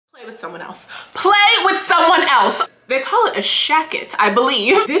with someone else. Play with someone else. They call it a shacket, I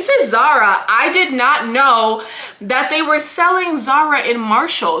believe. This is Zara. I did not know that they were selling Zara in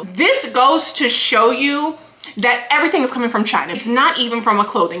Marshalls. This goes to show you that everything is coming from China. It's not even from a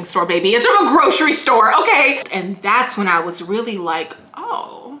clothing store, baby. It's from a grocery store, okay? And that's when I was really like,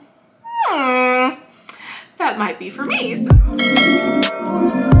 oh, that might be for me.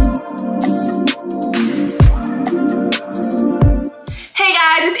 Hey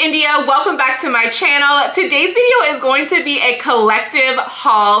guys, it's India. Welcome back to my channel. Today's video is going to be a collective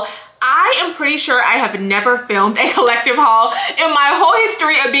haul. I am pretty sure I have never filmed a collective haul in my whole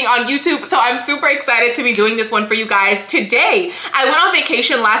history of being on YouTube, so I'm super excited to be doing this one for you guys today. I went on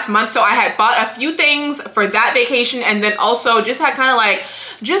vacation last month, so I had bought a few things for that vacation, and then also just had kind of like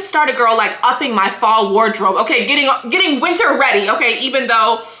just started like upping my fall wardrobe, okay, getting winter ready, okay, even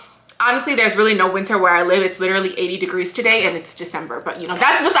though honestly, there's really no winter where I live. It's literally 80 degrees today and it's December, but you know,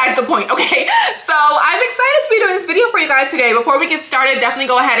 that's besides the point, okay? So I'm excited to be doing this video for you guys today. Before we get started, definitely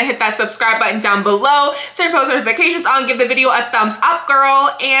go ahead and hit that subscribe button down below, turn post notifications on, give the video a thumbs up,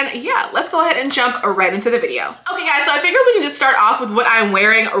 girl. And yeah, let's go ahead and jump right into the video. Okay guys, so I figured we can just start off with what I'm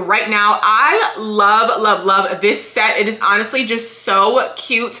wearing right now. I love this set. It is honestly just so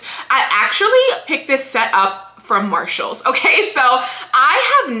cute. I actually picked this set up from Marshalls, okay? So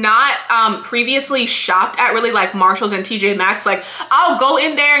I have not previously shopped at really like Marshalls and TJ Maxx. Like I'll go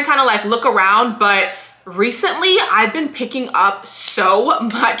in there and kind of like look around, but recently I've been picking up so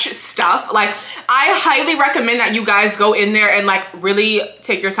much stuff. Like I highly recommend that you guys go in there and like really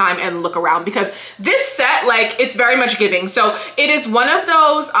take your time and look around, because this set, like, it's very much giving. So it is one of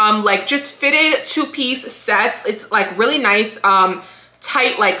those like just fitted two-piece sets. It's like really nice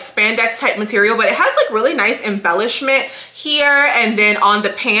tight like spandex type material, but it has like really nice embellishment here and then on the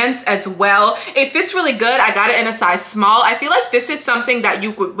pants as well. It fits really good. I got it in a size small. I feel like this is something that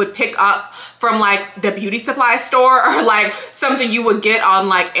you would pick up from like the beauty supply store, or like something you would get on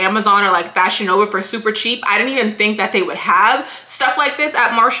like Amazon or like Fashion Nova for super cheap. I didn't even think that they would have stuff like this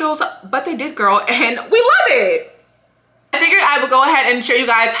at Marshalls, but they did, girl, and we love it. I figured I would go ahead and show you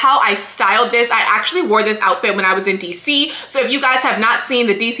guys how I styled this. I actually wore this outfit when I was in DC. So if you guys have not seen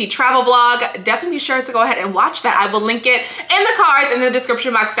the DC travel vlog, definitely be sure to go ahead and watch that. I will link it in the cards in the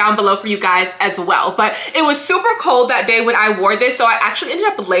description box down below for you guys as well. But it was super cold that day when I wore this, so I actually ended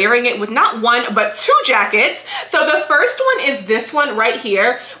up layering it with not one, but two jackets. So the first one is this one right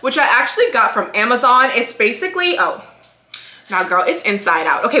here, which I actually got from Amazon. It's basically, oh, now girl, it's inside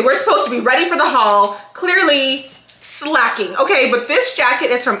out. Okay, we're supposed to be ready for the haul. Clearly slacking, okay, but this jacket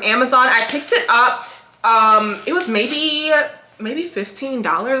is from Amazon. I picked it up, it was maybe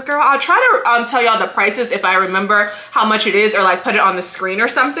 $15, girl. I'll try to tell y'all the prices if I remember how much it is, or like put it on the screen or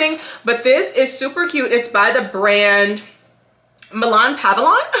something. But this is super cute. It's by the brand Milan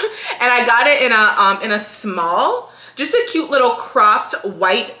Pavillon, and I got it in a small, just a cute little cropped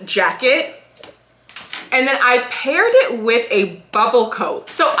white jacket. And then I paired it with a bubble coat.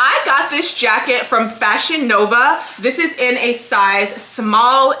 So I got this jacket from Fashion Nova. This is in a size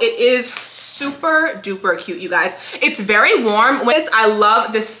small. It is super duper cute, you guys. It's very warm. With this, I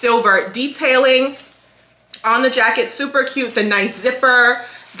love the silver detailing on the jacket. Super cute. The nice zipper,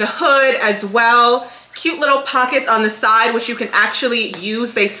 the hood as well. Cute little pockets on the side, which you can actually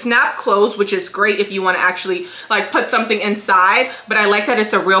use. They snap closed, which is great if you want to actually like put something inside, but I like that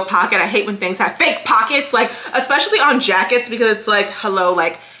it's a real pocket. I hate when things have fake pockets, like especially on jackets, because it's like, hello,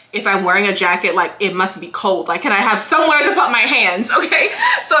 like if I'm wearing a jacket, like it must be cold. Like, can I have somewhere to put my hands? Okay,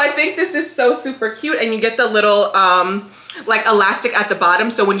 so I think this is so super cute, and you get the little like elastic at the bottom,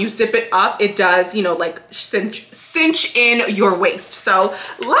 so when you zip it up, it does, you know, like cinch in your waist. So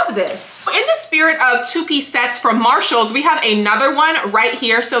love this. In the spirit of two-piece sets from Marshalls, we have another one right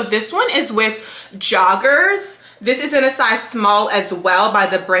here. So this one is with joggers. This is in a size small as well by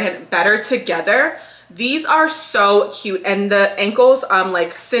the brand Better Together. These are so cute, and the ankles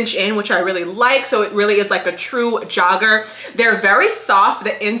like cinch in, which I really like. So it really is like a true jogger. They're very soft.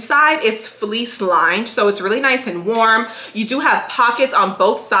 The inside is fleece lined, so it's really nice and warm. You do have pockets on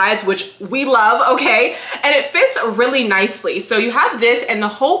both sides, which we love, okay? And it fits really nicely. So you have this, and the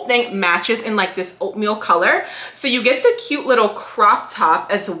whole thing matches in like this oatmeal color. So you get the cute little crop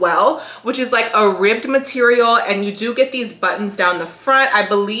top as well, which is like a ribbed material, and you do get these buttons down the front, I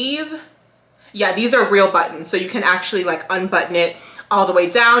believe. Yeah, these are real buttons, so you can actually like unbutton it all the way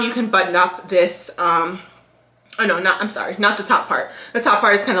down. You can button up this, oh no, I'm sorry, not the top part. The top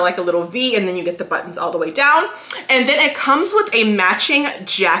part is kind of like a little V, and then you get the buttons all the way down. And then it comes with a matching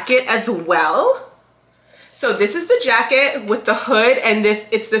jacket as well. So this is the jacket with the hood, and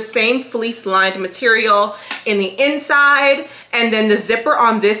it's the same fleece lined material in the inside, and then the zipper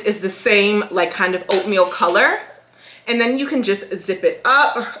on this is the same like kind of oatmeal color. And then you can just zip it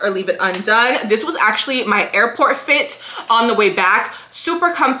up or leave it undone. This was actually my airport fit on the way back.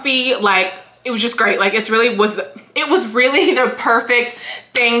 Super comfy, like it was just great. Like it was really the perfect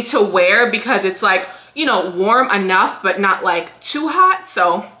thing to wear because it's like, you know, warm enough but not like too hot.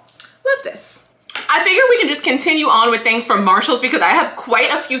 So love this. I figure we can just continue on with things from Marshalls because I have quite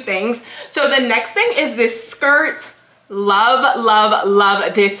a few things. So the next thing is this skirt. Love, love,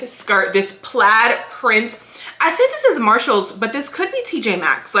 love this skirt, this plaid print. I say this is Marshalls, but this could be TJ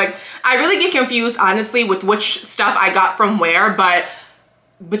Maxx. Like, I really get confused, honestly, with which stuff I got from where, but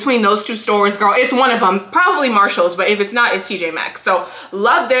between those two stores, girl, it's one of them. Probably Marshalls, but if it's not, it's TJ Maxx. So,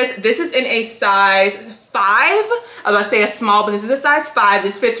 love this. This is in a size 5. I was about to say a small, but this is a size 5.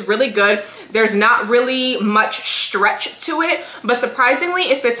 This fits really good. There's not really much stretch to it, but surprisingly,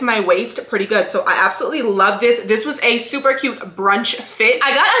 it fits my waist pretty good. So I absolutely love this. This was a super cute brunch fit.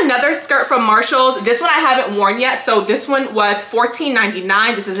 I got another skirt from Marshalls. This one I haven't worn yet. So this one was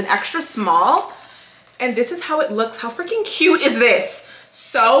 $14.99. This is an extra small. And this is how it looks. How freaking cute is this?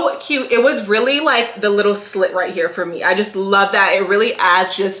 So cute. It was really like the little slit right here for me. I just love that. It really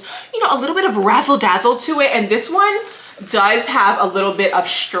adds just, you know, a little bit of razzle dazzle to it. And this one does have a little bit of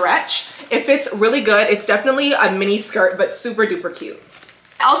stretch. It fits really good. It's definitely a mini skirt, but super duper cute.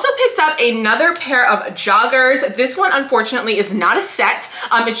 I also picked up another pair of joggers. This one, unfortunately, is not a set.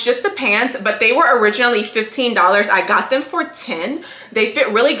 It's just the pants, but they were originally $15. I got them for $10. They fit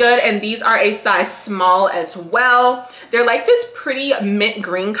really good, and these are a size small as well. They're like this pretty mint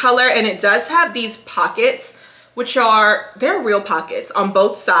green color, and it does have these pockets, which they're real pockets on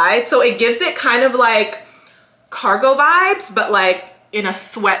both sides. So it gives it kind of like cargo vibes, but like in a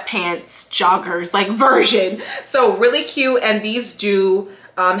sweatpants joggers like version. So really cute, and these do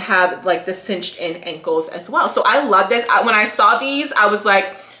have like the cinched in ankles as well. So I love this. When I saw these, I was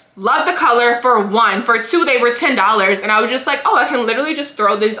like, love the color for 1. For 2, they were $10, and I was just like, oh, I can literally just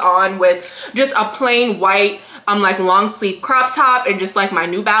throw these on with just a plain white like long sleeve crop top and just like my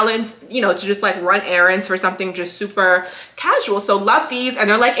New Balance, you know, to just like run errands for something just super casual. So love these, and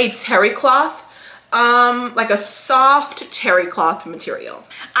they're like a terry cloth, like a soft terry cloth material.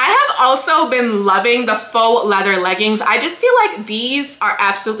 I have also been loving the faux leather leggings. I just feel like these are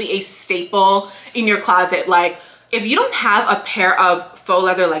absolutely a staple in your closet. Like, if you don't have a pair of faux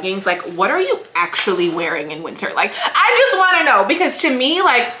leather leggings, like what are you actually wearing in winter? Like, I just want to know, because to me,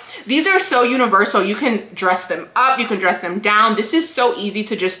 like, these are so universal. You can dress them up, you can dress them down. This is so easy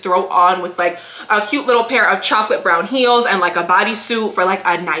to just throw on with like a cute little pair of chocolate brown heels and like a bodysuit for like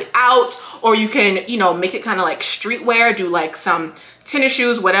a night out. Or you can, you know, make it kind of like streetwear, do like some tennis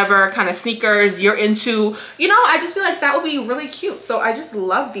shoes, whatever kind of sneakers you're into. You know, I just feel like that would be really cute. So I just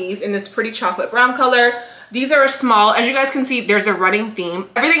love these in this pretty chocolate brown color. These are a small. As you guys can see, there's a running theme.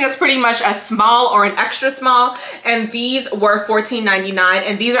 Everything is pretty much a small or an extra small, and these were $14.99,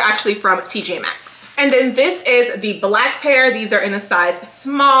 and these are actually from TJ Maxx. And then this is the black pair. These are in a size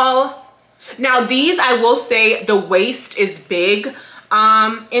small. Now these, I will say, the waist is big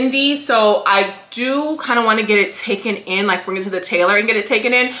in these, so I do kind of want to get it taken in, like bring it to the tailor and get it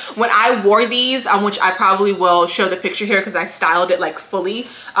taken in. When I wore these, which I probably will show the picture here because I styled it like fully.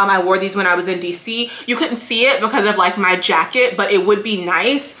 I wore these when I was in DC. You couldn't see it because of like my jacket, but it would be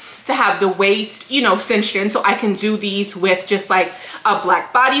nice to have the waist, you know, cinched in, so I can do these with just like a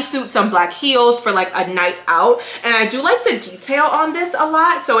black bodysuit, some black heels for like a night out. And I do like the detail on this a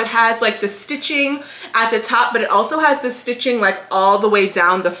lot. So it has like the stitching at the top, but it also has the stitching like all the way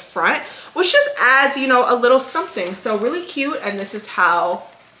down the front, which just adds, you know, a little something. So really cute. And this is how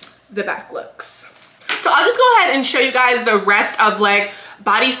the back looks. So I'll just go ahead and show you guys the rest of like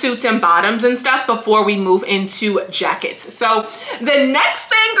bodysuits and bottoms and stuff before we move into jackets. So the next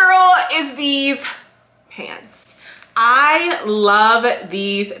thing, girl, is these pants. I love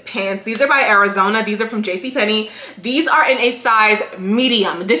these pants. These are by Arizona. These are from JCPenney. These are in a size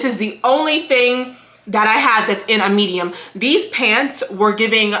medium. This is the only thing that I have that's in a medium. These pants were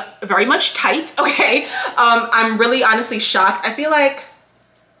giving very much tight, okay? I'm really honestly shocked. I feel like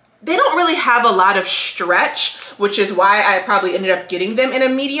they don't really have a lot of stretch, which is why I probably ended up getting them in a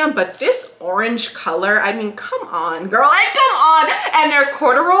medium. But this orange color, I mean, come on, girl, like, come on. And they're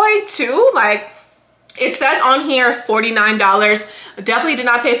corduroy too. Like, it says on here $49. Definitely did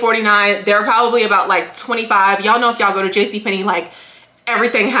not pay $49. They're probably about like $25. Y'all know if y'all go to JCPenney, like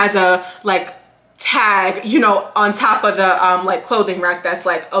everything has a like tag, you know, on top of the like clothing rack that's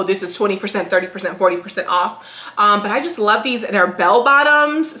like, oh, this is 20%, 30%, 40% off. But I just love these. They're bell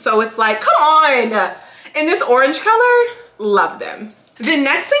bottoms, so it's like, come on, in this orange color. Love them. The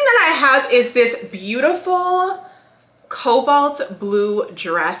next thing that I have is this beautiful cobalt blue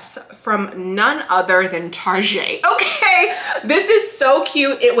dress from none other than Target. Okay, this is so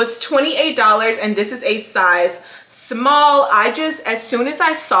cute. It was $28 and this is a size small. As soon as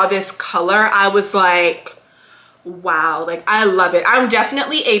I saw this color, I was like, wow, like I love it. I'm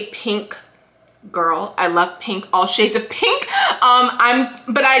definitely a pink girl. I love pink, all shades of pink.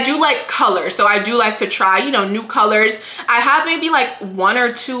 But I do like colors, so I do like to try, you know, new colors. I have maybe like 1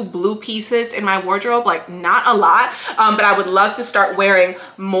 or 2 blue pieces in my wardrobe, like not a lot, but I would love to start wearing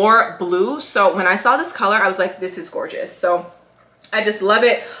more blue. So when I saw this color, I was like, this is gorgeous. So I just love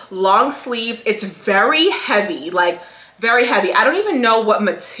it. Long sleeves. It's very heavy, like very heavy. I don't even know what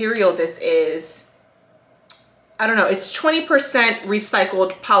material this is. I don't know, it's 20%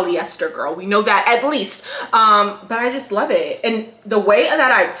 recycled polyester, girl. We know that at least. But I just love it. And the way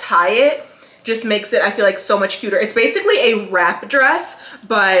that I tie it just makes it, I feel like, so much cuter. It's basically a wrap dress,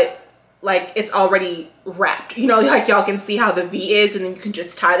 but like it's already wrapped. You know, like y'all can see how the V is, and then you can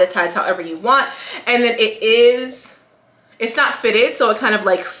just tie the ties however you want. And then it's not fitted, so it kind of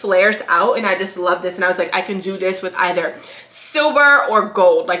like flares out, and I just love this. And I was like, I can do this with either silver or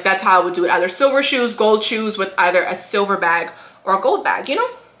gold. Like that's how I would do it, either silver shoes, gold shoes, with either a silver bag or a gold bag, you know,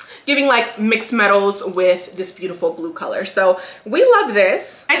 giving like mixed metals with this beautiful blue color. So we love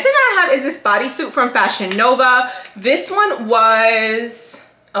this. Next thing that I have is this bodysuit from Fashion Nova. This one was,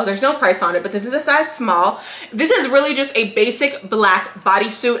 oh, there's no price on it, but this is a size small. This is really just a basic black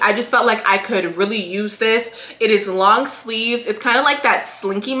bodysuit. I just felt like I could really use this. It is long sleeves. It's kind of like that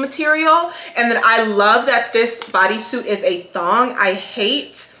slinky material. And then I love that this bodysuit is a thong. I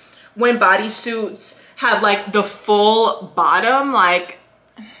hate when bodysuits have like the full bottom. Like,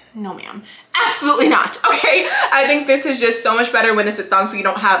 no ma'am, absolutely not. Okay, I think this is just so much better when it's a thong, so you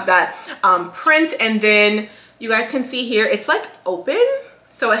don't have that print. And then you guys can see here, it's like open.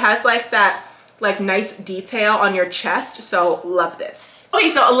 So it has like that like nice detail on your chest. So love this. Okay,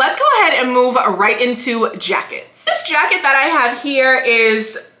 so let's go ahead and move right into jackets. This jacket that I have here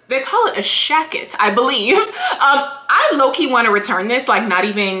is, they call it a shacket, I believe. I low-key want to return this, like not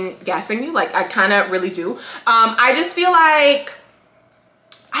even gassing you, like I kind of really do. I just feel like,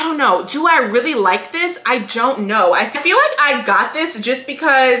 I don't know, do I really like this? I don't know. I feel like I got this just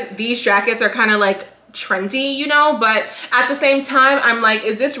because these jackets are kind of like trendy, you know, but at the same time I'm like,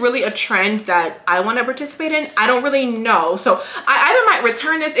 is this really a trend that I want to participate in? I don't really know. So I either might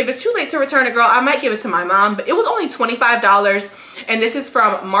return this. If it's too late to return it, girl, I might give it to my mom. But it was only $25, and this is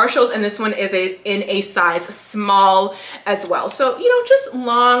from Marshalls, and this one is in a size small as well. So, you know, just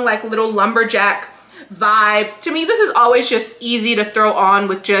long, like little lumberjack vibes. To me, this is always just easy to throw on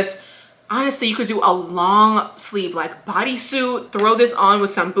with just, honestly, you could do a long sleeve like bodysuit, throw this on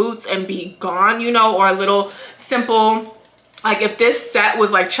with some boots and be gone, you know, or a little simple, like if this set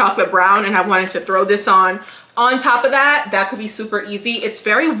was like chocolate brown and I wanted to throw this on top of that, that could be super easy. It's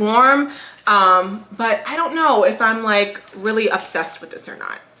very warm, but I don't know if I'm like really obsessed with this or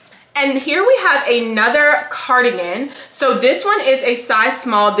not. And here we have another cardigan. So this one is a size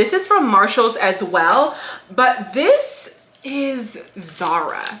small. This is from Marshalls as well, but this is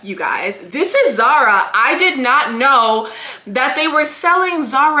Zara, you guys. This is Zara. I did not know that they were selling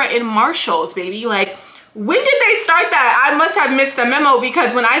Zara in Marshalls, baby. Like, when did they start that? I must have missed the memo,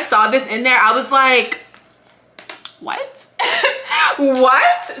 because when I saw this in there, I was like, what?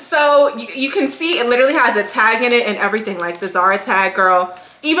 What? So you can see it literally has a tag in it and everything, like the Zara tag, girl.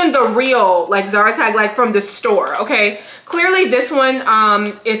 Even the real like Zara tag, like from the store. Okay, clearly this one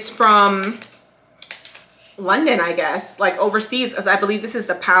is from London, I guess, like overseas, as I believe this is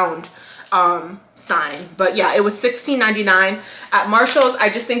the pound sign. But yeah, it was $16.99 at Marshalls. I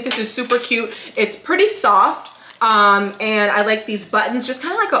just think this is super cute. It's pretty soft, and I like these buttons, just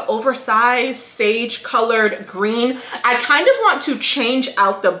kind of like an oversized sage colored green. I kind of want to change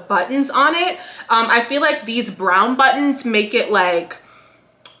out the buttons on it. I feel like these brown buttons make it like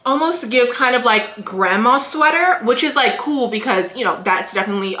almost give kind of like grandma sweater, which is like cool because, you know, that's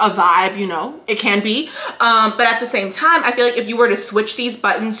definitely a vibe, you know, it can be. But at the same time, I feel like if you were to switch these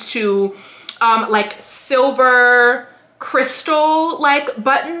buttons to like silver crystal like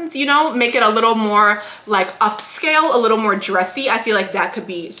buttons, you know, make it a little more like upscale, a little more dressy, I feel like that could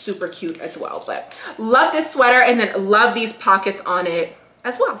be super cute as well. But love this sweater, and then love these pockets on it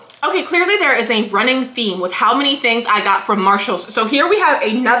as well. Okay, clearly there is a running theme with how many things I got from Marshalls. So here we have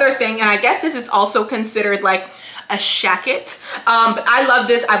another thing, and I guess this is also considered like a shacket. But I love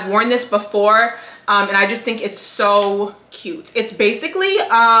this. I've worn this before, and I just think it's so cute. It's basically,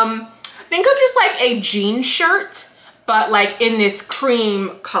 think of just like a jean shirt, but like in this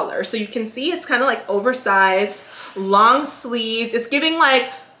cream color. So you can see it's kind of like oversized, long sleeves. It's giving like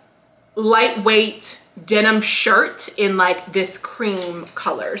lightweight denim shirt in like this cream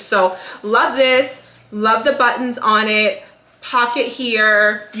color. So love this, love the buttons on it. Pocket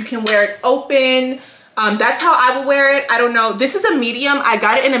here, you can wear it open. That's how I would wear it. I don't know, this is a medium. I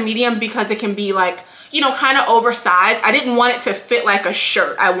got it in a medium because it can be like, you know, kind of oversized. I didn't want it to fit like a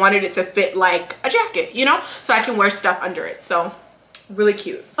shirt. I wanted it to fit like a jacket, you know, so I can wear stuff under it. So really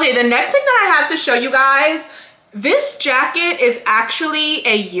cute. Okay, the next thing that I have to show you guys, this jacket is actually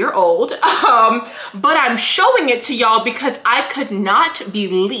a year old, but I'm showing it to y'all because I could not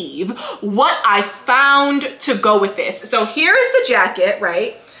believe what I found to go with this. So here is the jacket,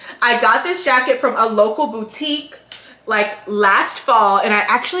 right? I got this jacket from a local boutique like last fall, and I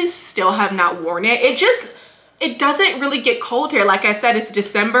actually still have not worn it. It doesn't really get cold here. Like I said, it's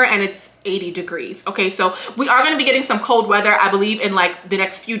December and it's 80 degrees. Okay, so we are gonna be getting some cold weather, I believe, in like the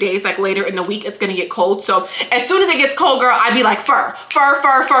next few days, like later in the week, it's gonna get cold. So as soon as it gets cold, girl, I'd be like fur.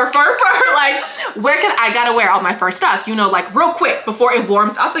 Like, I gotta wear all my fur stuff, you know, like real quick before it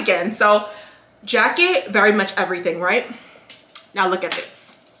warms up again. So jacket, very much everything, right? Now look at this.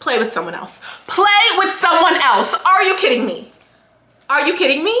 Play with someone else. Play with someone else. Are you kidding me? Are you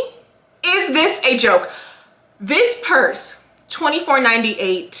kidding me? Is this a joke? This purse,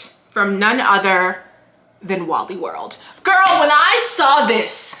 $24.98 from none other than Wally World. Girl, when I saw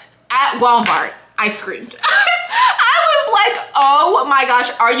this at Walmart, I screamed. I was like, oh my gosh,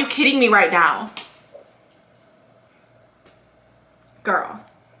 are you kidding me right now? Girl,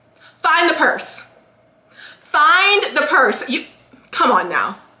 find the purse. Find the purse. Come on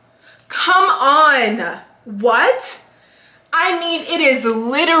now. Come on. What? I mean, it is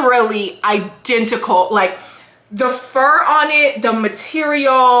literally identical. Like the fur on it, the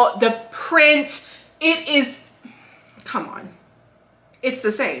material, the print, it is, come on. It's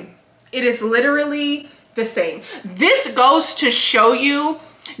the same. It is literally the same. This goes to show you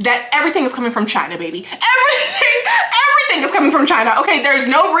that everything is coming from China, baby. Everything is coming from China. Okay, there's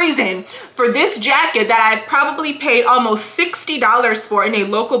no reason for this jacket that I probably paid almost $60 for in a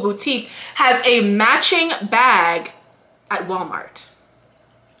local boutique has a matching bag at Walmart.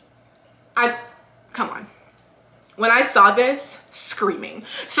 Come on. When I saw this, screaming.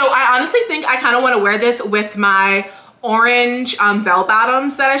 So I honestly think I kind of want to wear this with my orange bell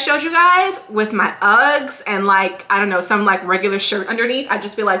bottoms that I showed you guys, with my Uggs and like, I don't know, some like regular shirt underneath. I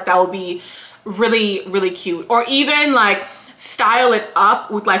just feel like that would be really, really cute. Or even like style it up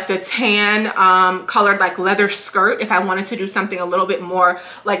with like the tan colored like leather skirt if I wanted to do something a little bit more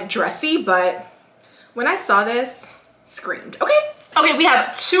like dressy. But when I saw this, screamed. Okay, we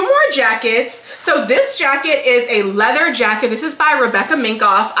have two more jackets. So this jacket is a leather jacket. This is by Rebecca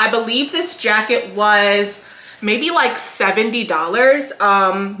Minkoff. I believe this jacket was maybe like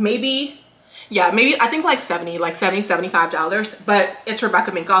 $70. Maybe, yeah, maybe, I think like $75, but it's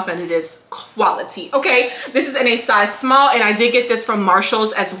Rebecca Minkoff and it is quality. Okay, this is in a size small and I did get this from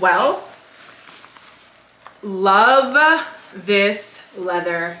Marshall's as well. Love this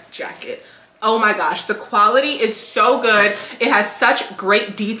leather jacket. Oh my gosh, the quality is so good. It has such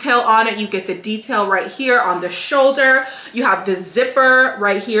great detail on it. You get the detail right here on the shoulder. You have the zipper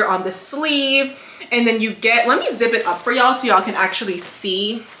right here on the sleeve. And then you get, let me zip it up for y'all so y'all can actually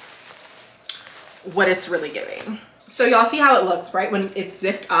see what it's really giving. So y'all see how it looks, right? When it's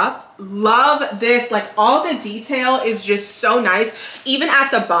zipped up. Love this, like all the detail is just so nice. Even at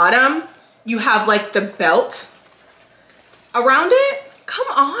the bottom, you have like the belt around it. Come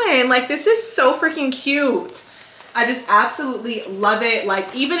on, like this is so freaking cute. I just absolutely love it.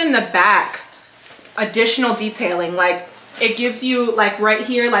 Like even in the back, additional detailing, like it gives you like right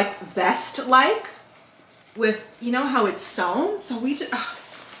here, like vest-like with, you know how it's sewn. So we just,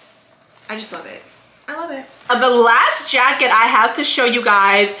 I just love it. I love it. The last jacket I have to show you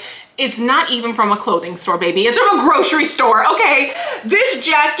guys is not even from a clothing store, baby. It's from a grocery store, okay? This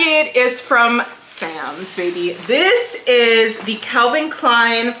jacket is from Sam's, baby. This is the Calvin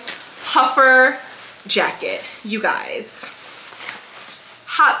Klein puffer jacket, you guys.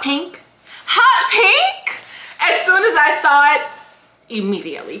 Hot pink. Hot pink! As soon as I saw it,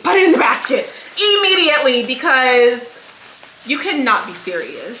 immediately put it in the basket. Immediately, because you cannot be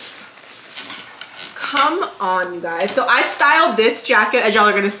serious. Come on, you guys. So I styled this jacket, as y'all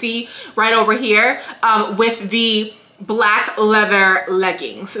are gonna see right over here, with the black leather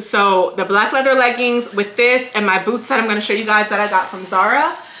leggings. So the black leather leggings with this and my boots that I'm going to show you guys that I got from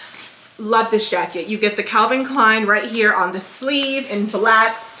Zara. Love this jacket. You get the Calvin Klein right here on the sleeve in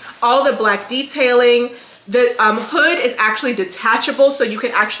black, all the black detailing. The hood is actually detachable, so you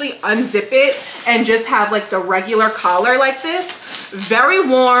can actually unzip it and just have like the regular collar like this. Very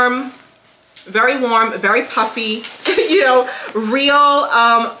warm, very puffy, you know, real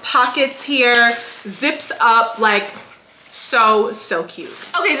pockets here, zips up, like so cute.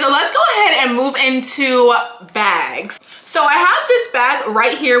 Okay, so let's go ahead and move into bags. So I have this bag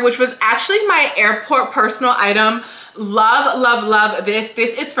right here, which was actually my airport personal item. Love this.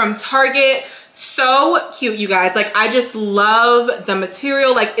 This is from Target. So cute, you guys. Like, I just love the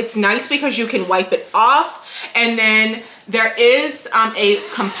material. Like, it's nice because you can wipe it off, and then there is a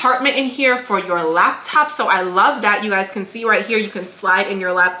compartment in here for your laptop. So I love that. You guys can see right here, you can slide in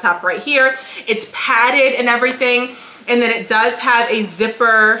your laptop right here. It's padded and everything. And then it does have a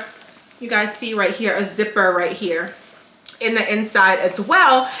zipper. You guys see right here, a zipper right here in the inside as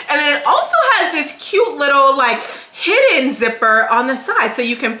well. And then it also has this cute little like hidden zipper on the side, so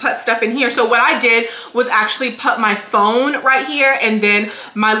you can put stuff in here. So what I did was actually put my phone right here, and then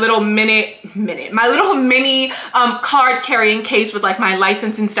my little mini card carrying case with like my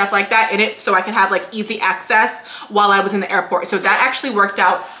license and stuff like that in it, so I could have like easy access while I was in the airport. So that actually worked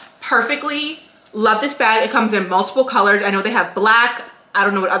out perfectly. Love this bag. It comes in multiple colors. I know they have black, I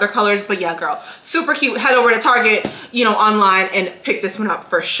don't know what other colors, but yeah, girl, super cute. Head over to Target, you know, online and pick this one up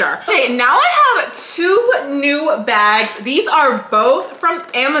for sure. Okay, now I have two new bags. These are both from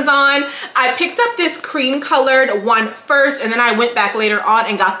Amazon. I picked up this cream colored one first, and then I went back later on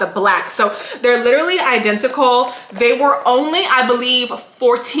and got the black. So they're literally identical. They were only, I believe,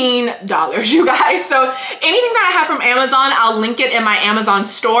 $14, you guys. So anything that I have from Amazon, I'll link it in my Amazon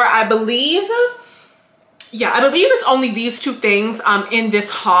store, I believe. Yeah, I believe it's only these two things in this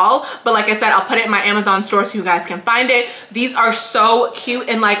haul, but like I said, I'll put it in my Amazon store so you guys can find it. These are so cute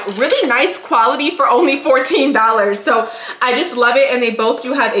and like really nice quality for only $14. So I just love it. And they both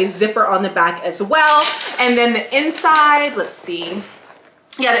do have a zipper on the back as well. And then the inside, let's see.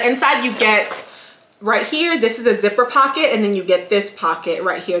 Yeah, the inside you get right here, this is a zipper pocket, and then you get this pocket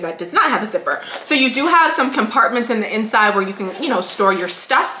right here that does not have a zipper. So you do have some compartments in the inside where you can, you know, store your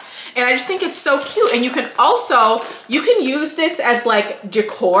stuff. And I just think it's so cute. And you can also, you can use this as like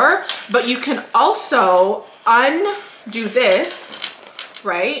decor, but you can also undo this,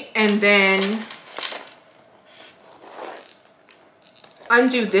 right? And then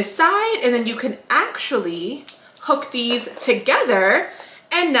undo this side, and then you can actually hook these together,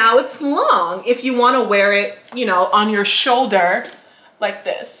 and now it's long if you want to wear it, you know, on your shoulder like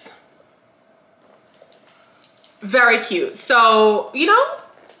this. Very cute. So, you know,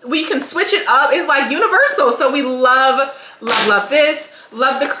 we can switch it up. It's like universal. So we love this.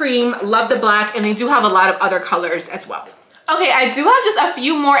 Love the cream, love the black, and they do have a lot of other colors as well. Okay, I do have just a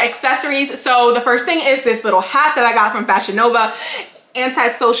few more accessories. So the first thing is this little hat that I got from Fashion Nova.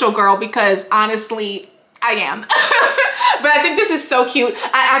 Anti-social girl, because honestly, I am. But I think this is so cute.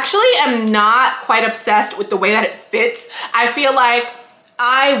 I actually am not quite obsessed with the way that it fits. I feel like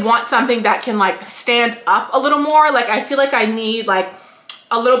I want something that can like stand up a little more. Like I feel like I need like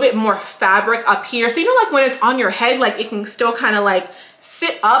a little bit more fabric up here. So you know, like when it's on your head, like it can still kind of like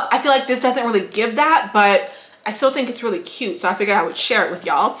sit up. I feel like this doesn't really give that, but I still think it's really cute. So I figured I would share it with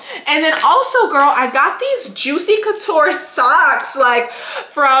y'all. And then also, girl, I got these Juicy Couture socks like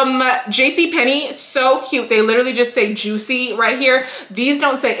from JCPenney. So cute. They literally just say Juicy right here. These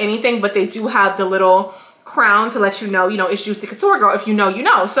don't say anything, but they do have the little crown to let you know it's Juicy Couture, girl. If you know, you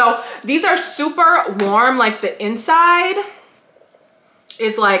know. So these are super warm. Like the inside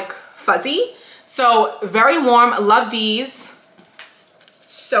is like fuzzy, so very warm. Love these.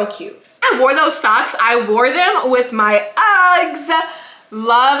 So cute. I wore those socks. I wore them with my Uggs.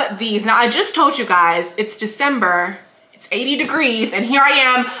 Love these. Now I just told you guys it's December, it's 80 degrees, and here I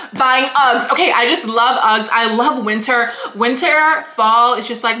am buying Uggs. Okay, I just love Uggs. I love winter. Winter, fall is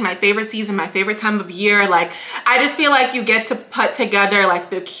just like my favorite season, my favorite time of year. Like I just feel like you get to put together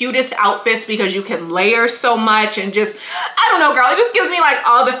like the cutest outfits because you can layer so much, and just, I don't know, girl, it just gives me like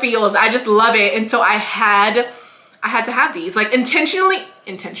all the feels. I just love it. And so I had to have these, like intentionally.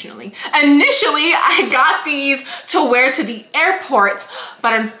 Initially, I got these to wear to the airport,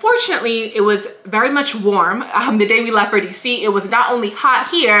 but unfortunately it was very much warm. The day we left for DC, it was not only hot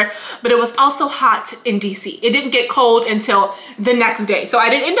here, but it was also hot in DC. It didn't get cold until the next day. So I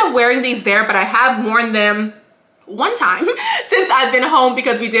didn't end up wearing these there, but I have worn them one time since I've been home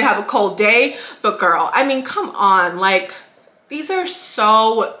because we did have a cold day. But girl, I mean, come on, like, these are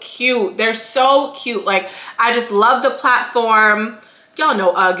so cute. They're so cute. Like, I just love the platform. Y'all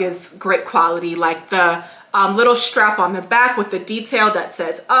know UGG is great quality. Like the little strap on the back with the detail that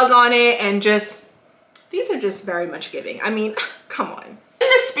says UGG on it, and just, these are just very much giving. I mean, come on. In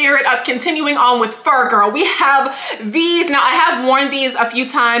the spirit of continuing on with fur, girl, we have these. Now, I have worn these a few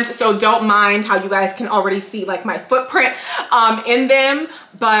times, so don't mind how you guys can already see like my footprint in them.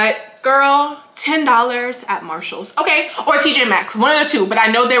 But girl, $10 at Marshall's, okay? Or TJ Maxx, one of the two. But I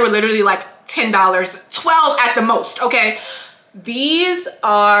know they were literally like $10, $12 at the most, okay? These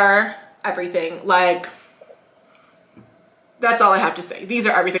are everything. Like, that's all I have to say. These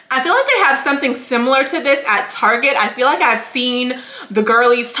are everything. I feel like they have something similar to this at Target. I feel like I've seen the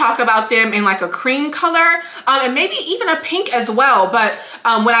girlies talk about them in like a cream color and maybe even a pink as well. But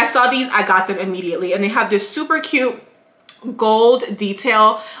when I saw these, I got them immediately. And they have this super cute gold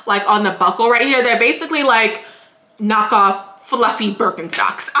detail like on the buckle right here. They're basically like knockoff fluffy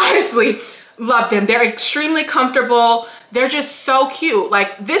Birkenstocks. Honestly, love them. They're extremely comfortable. They're just so cute.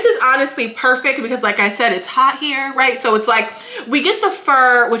 Like, this is honestly perfect because like I said, it's hot here, right? So it's like we get the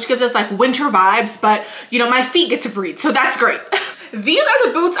fur, which gives us like winter vibes, but you know, my feet get to breathe, so that's great. These are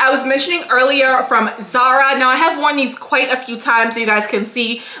the boots I was mentioning earlier from Zara. Now, I have worn these quite a few times, so you guys can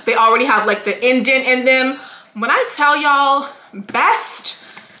see they already have like the indent in them. When I tell y'all, best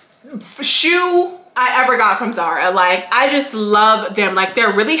shoe I ever got from Zara. Like, I just love them. Like,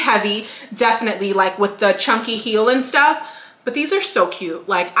 they're really heavy, definitely, like with the chunky heel and stuff, but these are so cute.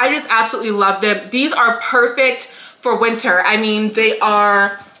 Like, I just absolutely love them. These are perfect for winter. I mean, they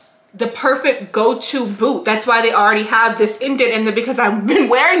are the perfect go-to boot. That's why they already have this indent in them, because I've been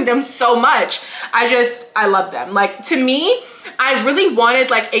wearing them so much. I love them. Like, to me, I really wanted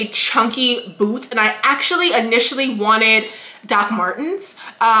like a chunky boot, and I actually initially wanted Doc Martens.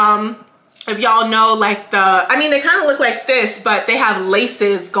 If y'all know, like I mean, they kind of look like this, but they have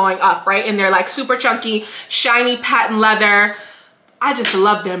laces going up, right? And they're like super chunky, shiny patent leather. I just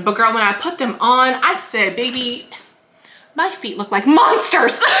love them. But girl, when I put them on, I said, baby, my feet look like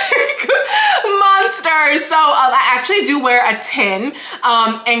monsters. Monsters. So I actually do wear a 10.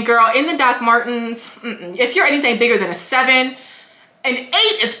 And girl, in the Doc Martens, if you're anything bigger than a 7, an 8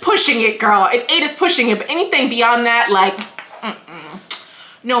 is pushing it, girl. An 8 is pushing it. But anything beyond that, like,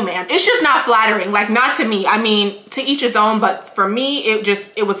 no, ma'am. It's just not flattering. Like, not to me. I mean, to each his own, but for me,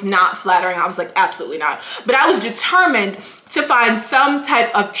 it was not flattering. I was like, absolutely not. But I was determined to find some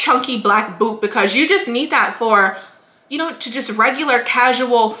type of chunky black boot, because you just need that for, you know, to just regular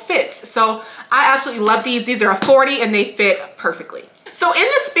casual fits. So I absolutely love these. These are a 40 and they fit perfectly. So in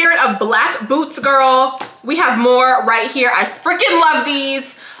the spirit of black boots, girl, we have more right here. I freaking love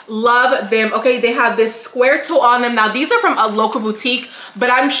these. Love them. Okay, they have this square toe on them. Now, these are from a local boutique, but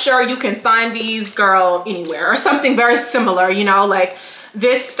I'm sure you can find these, girl, anywhere, or something very similar, you know, like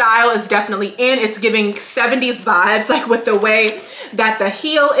this style is definitely in. It's giving 70s vibes, like with the way that the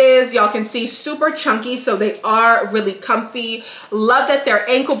heel is. Y'all can see super chunky, so they are really comfy. Love that they're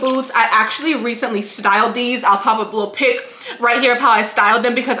ankle boots. I actually recently styled these. I'll pop up a little pic right here of how I styled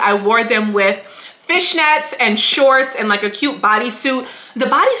them, because I wore them with fishnets and shorts and like a cute bodysuit. The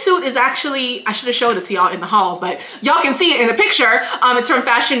bodysuit is actually, I should have showed it to y'all in the haul, but y'all can see it in the picture. It's from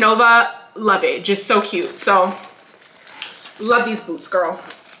Fashion Nova. Love it. Just so cute. So love these boots, girl.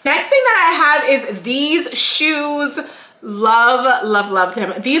 Next thing that I have is these shoes. Love, love, love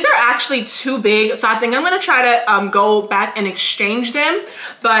them. These are actually too big, so I think I'm gonna try to go back and exchange them,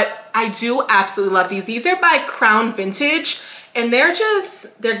 but I do absolutely love these. These are by Crown Vintage, and they're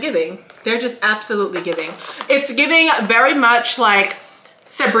giving. They're just absolutely giving. It's giving very much like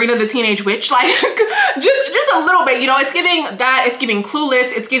Sabrina the Teenage Witch, like just a little bit, you know. It's giving that. It's giving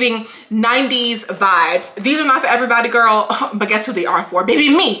Clueless. It's giving 90s vibes. These are not for everybody, girl, but guess who they are for? Baby,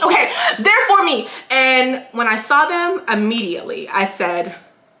 me. Okay, they're for me. And when I saw them, immediately I said,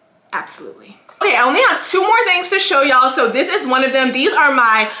 absolutely. Okay, I only have 2 more things to show y'all. So this is one of them. These are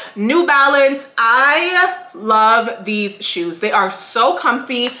my New Balance. I love these shoes. They are so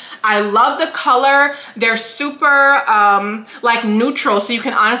comfy. I love the color. They're super like neutral, so you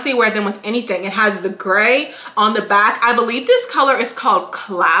can honestly wear them with anything. It has the gray on the back. I believe this color is called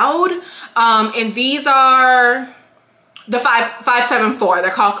Cloud. And these are the 574.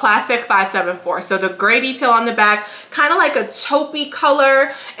 They're called Classic 574. So the gray detail on the back, kind of like a taupey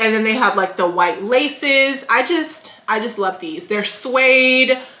color, and then they have like the white laces. I just love these. They're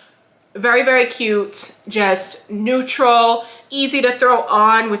suede, very, very cute, just neutral, easy to throw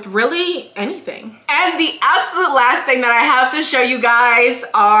on with really anything. And the absolute last thing that I have to show you guys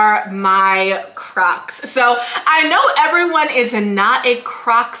are my Crocs. So I know everyone is not a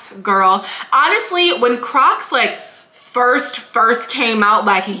Crocs girl. Honestly, when Crocs like first came out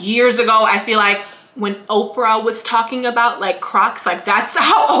like years ago, I feel like when Oprah was talking about like Crocs, like that's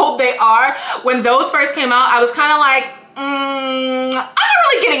how old they are. When those first came out, I was kind of like, I'm not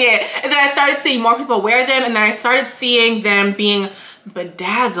really getting it. And then I started seeing more people wear them, and then I started seeing them being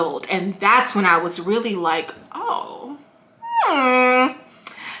bedazzled. And that's when I was really like, oh,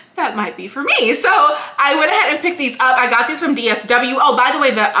 that might be for me. So I went ahead and picked these up. I got these from DSW. Oh, by the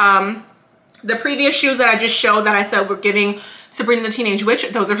way, the previous shoes that I just showed that I said were giving Sabrina the Teenage Witch,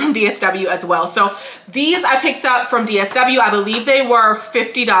 those are from DSW as well. So these I picked up from DSW. I believe they were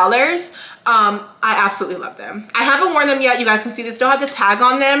 $50. I absolutely love them. I haven't worn them yet. You guys can see they still have the tag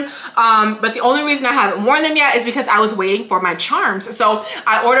on them. But the only reason I haven't worn them yet is because I was waiting for my charms. So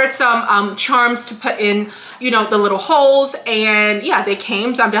I ordered some charms to put in, you know, the little holes, and yeah, they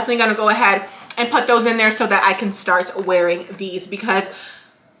came. So I'm definitely gonna go ahead and put those in there so that I can start wearing these, because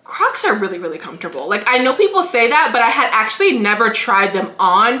Crocs are really, really comfortable. Like, I know people say that, but I had actually never tried them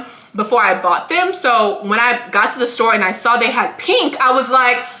on before I bought them. So when I got to the store and I saw they had pink, I was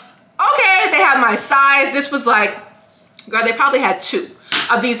like, okay, they have my size. This was like, girl, they probably had 2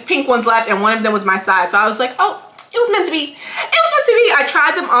 of these pink ones left, and one of them was my size. So I was like, oh, it was meant to be. It was meant to be. I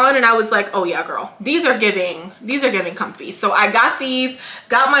tried them on and I was like, oh yeah, girl, these are giving comfy. So I got these,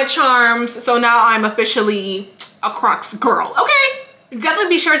 got my charms. So now I'm officially a Crocs girl, okay? Definitely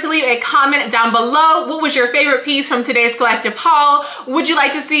be sure to leave a comment down below. What was your favorite piece from today's collective haul? Would you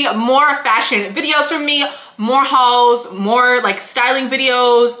like to see more fashion videos from me? More hauls, more like styling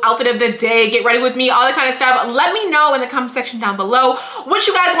videos, outfit of the day, get ready with me, all that kind of stuff. Let me know in the comment section down below what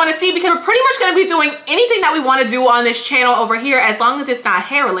you guys want to see, because we're pretty much going to be doing anything that we want to do on this channel over here, as long as it's not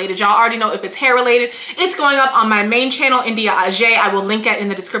hair related. Y'all already know if it's hair related, it's going up on my main channel, India Ajay. I will link it in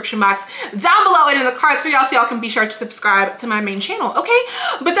the description box down below and in the cards for y'all, so y'all can be sure to subscribe to my main channel, okay?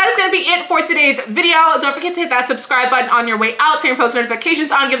 But that is going to be it for today's video. Don't forget to hit that subscribe button on your way out, turn post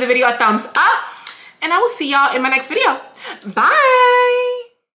notifications on, give the video a thumbs up, and I will see y'all in my next video. Bye!